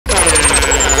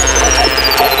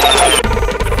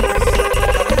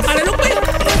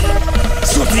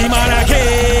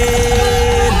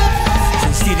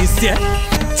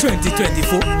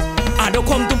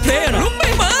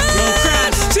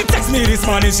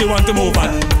morning, she want to move on.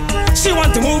 She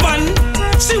want to move on.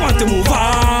 She want to move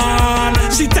on.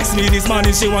 She text me this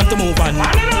morning, she want to move on.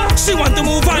 She want to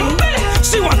move on.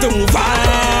 She want to move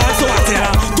on. So I tell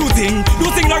her, do thing,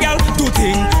 no girl, do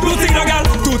thing, no girl,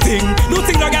 do thing,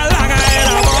 no girl, like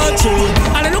I want you.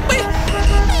 And then look me,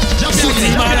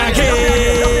 Zutee man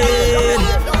again.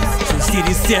 So see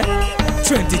this year,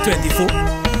 2024,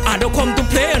 I don't come to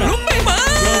play, no. Look me,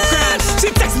 man. She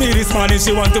text me this morning,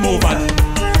 she want to move on.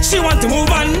 She want to move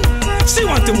on. She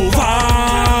want to move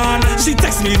on. She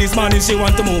text me this morning, she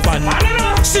want to move on.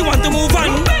 She want to move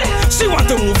on. She want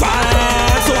to move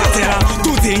on. So I tell her,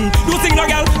 do thing, no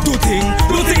girl, do thing,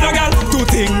 no girl, do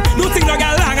thing, no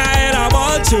girl, like I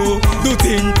about you. Do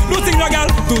thing, no girl,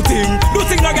 do thing,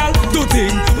 no girl, do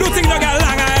thing, no girl,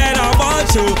 like I about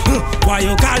you. Why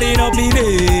you calling up me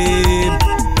name?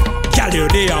 Girl, you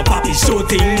there on papi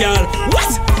shooting, girl.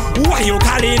 What? Why you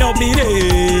calling up me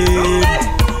name?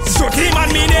 Zutee man,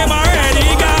 me name already,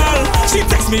 girl. She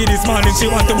text me this morning, she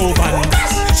want to move on.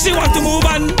 She want to move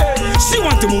on. She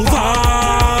want to move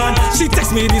on. She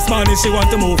text me this morning, she want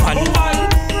to move on.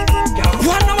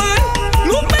 One man,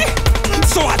 look me.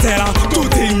 So I tell her, do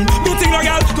thing, no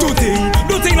girl, do thing,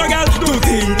 no girl, do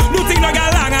thing, no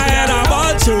girl, like I heard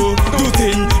about you. Do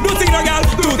thing, no girl,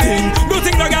 do thing,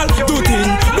 no girl, do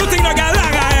thing, no girl,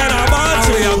 like I heard about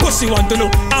you. How go she want to know?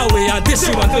 How way I this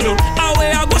she want to know? How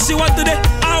way I go she want to know?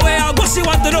 How way I go she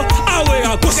want to know? How way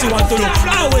I go she want to know?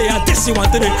 How way I this she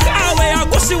want to know? How way I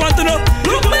go she want to know?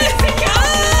 Look me.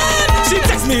 She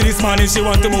text me this morning, she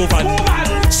want to move on.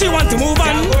 She want to move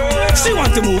on. She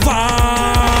want to move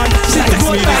on. She text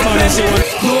me this morning, she want.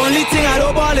 The only thing I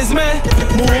know about is me,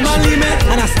 move and leave me,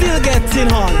 and I still get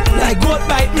in on. Like goat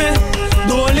bite me.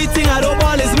 The only thing I know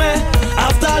about is me.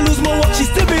 After I lose my work, she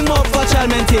still bring me up for child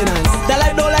maintenance. That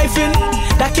like no life in,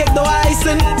 that cake no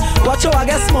icing. Watch how I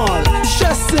get small,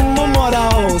 stressing my mother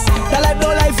house. That like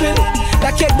no life in,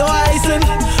 that cake no icing.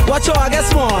 Watch how I get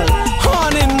small,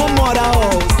 horn in my mother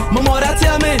house. My mother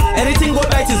tell me, anything go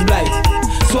right is blight.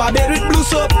 So I bed with blue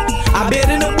soap, I bed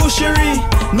in the bushery.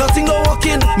 Nothing go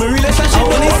walking, my relationship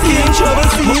only see in trouble,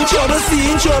 see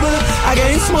in trouble. I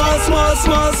get small.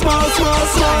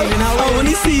 I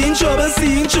only see in trouble.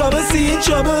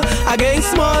 I get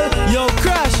small, yo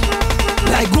crash.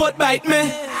 Like goat bite me.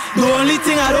 The only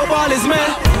thing I don't ball is me.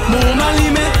 Move and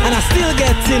leave me, and I still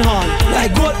get in on.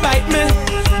 Like goat bite me.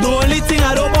 The only thing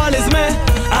I don't ball is me.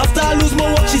 After I lose my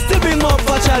work, she still bring me up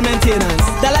for child maintenance.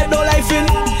 That like no life in,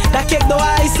 that cake no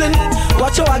icing.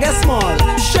 Watch how I get small,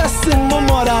 stressing my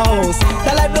mother house.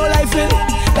 That like no life in,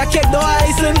 that cake no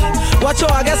icing. Watch how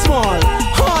I get small,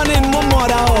 horn in my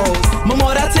mother house. My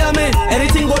mother tell me,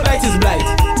 anything go right is blight.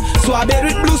 So I bed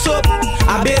with blue soap,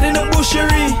 I bed in the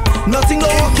bushery. Nothing go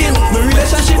working, my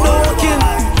relationship no working.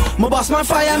 My boss man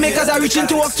fire makers are reaching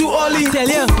to work too early. Tell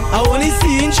you, I only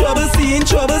see in trouble.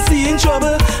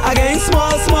 I getting small.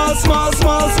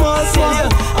 Tell you,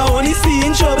 I only see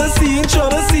in trouble.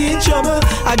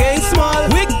 I getting small.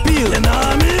 Wick peel, you know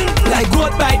what I mean? Like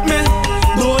goat bite me.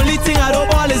 The only thing I don't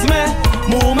ball is me.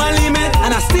 Move and leave me,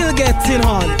 and I still get in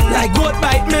on. Like goat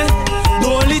bite me. The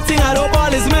only thing I don't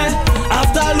ball is me.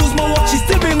 After I lose my work, she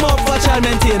still bring me up for child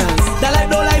maintenance. That like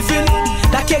no life in,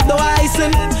 that cake no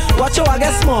icing. Watch how I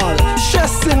get small,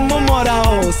 stressing my mother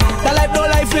house. That like no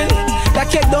life in, that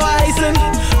cake no icing.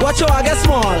 Watch how I get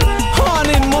small,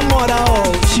 horn in my mother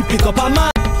house. She pick up a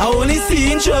man, I only see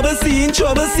in trouble.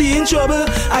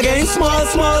 I getting small.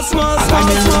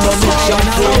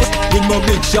 With my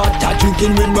big shot, I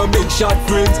drinking with my big shot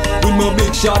friends. With my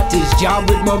big shot, is jam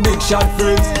with my big shot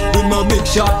friends. With my big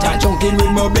shot, I junking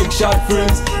with my big shot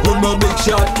friends. With my big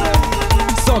shot.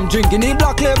 Some drinking the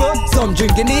black label, some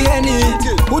drinking the Henny.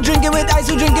 Who drinking with ice,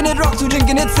 who drinking it rocks, who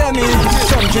drinking it semi.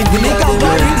 Some drinking the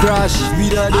Campari crash.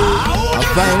 I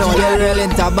find all your real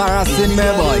embarrassing me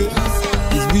boy.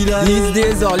 These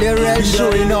days all your real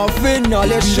showing off in, all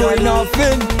your showing off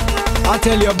in. I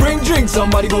tell you bring drink,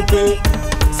 somebody go pay.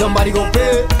 Somebody go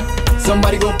pay.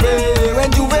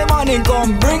 When Juve morning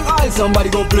come, bring all, somebody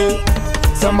go play.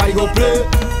 Somebody go play.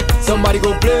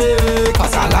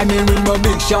 Cause I in with my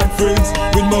big shot friends.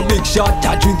 With my big shot,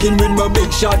 I drinking with my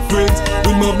big shot friends.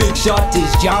 With my big shot,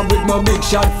 is jam with my big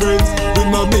shot friends. With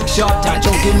my big shot, I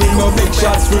junking with my big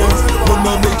shot friends. With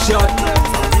my big shot.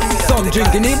 Some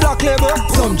drinking the black label,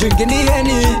 some drinking the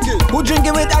Henny. Who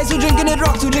drinking with ice, who drinking it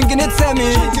rocks, who drinking it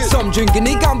semi. Some drinking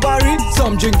the Campari,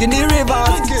 some drinking the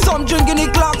Rivers. Some drinking the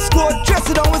Clark Squad, dress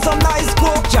it on with some nice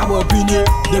coke. Jab up in here,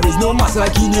 there is no mass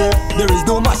like in here. There is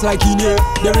no mass like in here.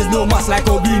 There is no mass like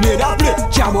a grenade. I play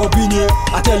jab up in here.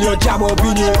 I tell you jab up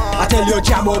in here. I tell you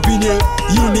jab up in here.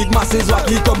 Unique mass is what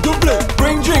we come to play.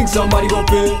 Bring drinks, somebody go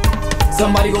pay.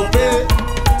 Somebody go pay.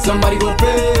 Somebody go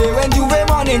play. When Juve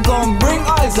morning come, bring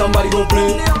all. Somebody go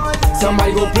play.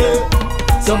 Somebody go play.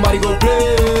 Somebody go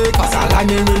play. Cause I like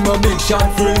me with my big shot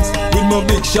friends. With my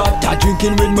big shot, I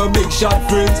drinking with my big shot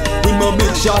friends. With my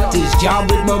big shot, is jam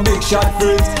with my big shot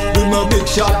friends. With my big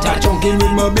shot, I junking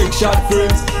with my big shot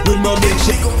friends. With my big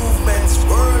shot. Movements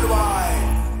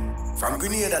worldwide, from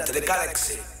Grenada to the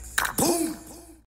galaxy. Kaboom!